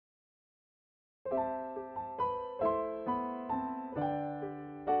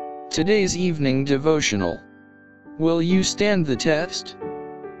Today's evening devotional. Will you stand the test?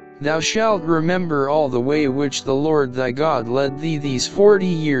 Thou shalt remember all the way which the Lord thy God led thee these 40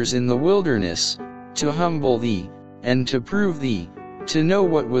 years in the wilderness, to humble thee, and to prove thee, to know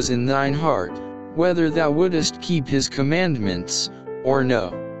what was in thine heart, whether thou wouldest keep his commandments, or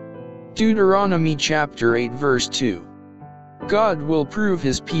no. Deuteronomy chapter 8 verse 2. God will prove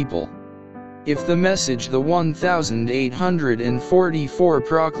his people. If the message, the 1844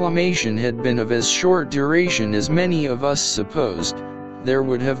 proclamation, had been of as short duration as many of us supposed, there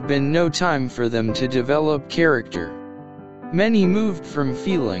would have been no time for them to develop character. Many moved from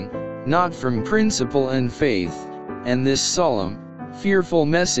feeling, not from principle and faith, and this solemn, fearful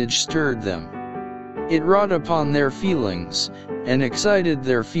message stirred them. It wrought upon their feelings, and excited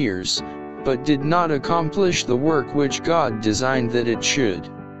their fears, but did not accomplish the work which God designed that it should.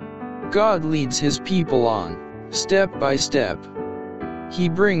 God leads his people on, step by step. He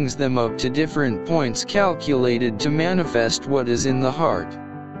brings them up to different points calculated to manifest what is in the heart.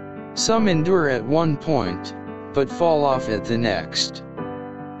 Some endure at one point, but fall off at the next.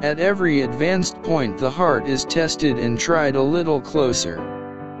 At every advanced point the heart is tested and tried a little closer.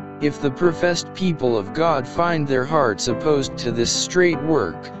 If the professed people of God find their hearts opposed to this straight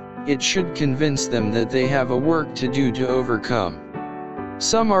work, it should convince them that they have a work to do to overcome.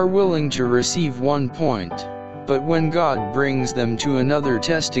 Some are willing to receive one point, but when God brings them to another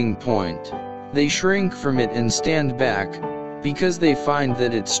testing point, they shrink from it and stand back, because they find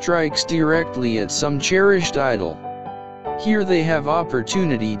that it strikes directly at some cherished idol. Here they have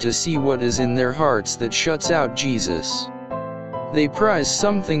opportunity to see what is in their hearts that shuts out Jesus. They prize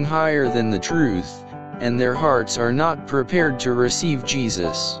something higher than the truth, and their hearts are not prepared to receive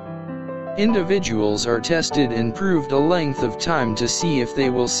Jesus. Individuals are tested and proved a length of time to see if they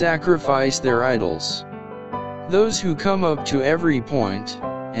will sacrifice their idols. Those who come up to every point,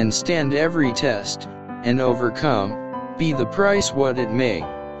 and stand every test, and overcome, be the price what it may,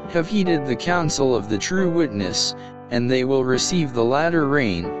 have heeded the counsel of the true witness, and they will receive the latter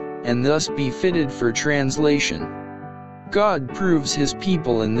rain, and thus be fitted for translation. God proves his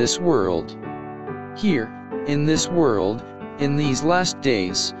people in this world. Here, in this world, in these last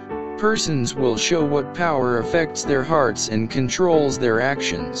days, persons will show what power affects their hearts and controls their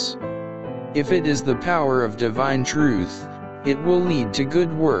actions. If it is the power of divine truth, it will lead to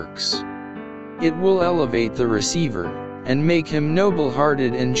good works. It will elevate the receiver, and make him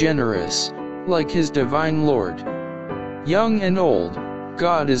noble-hearted and generous, like his divine Lord. Young and old,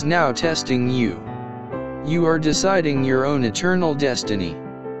 God is now testing you. You are deciding your own eternal destiny.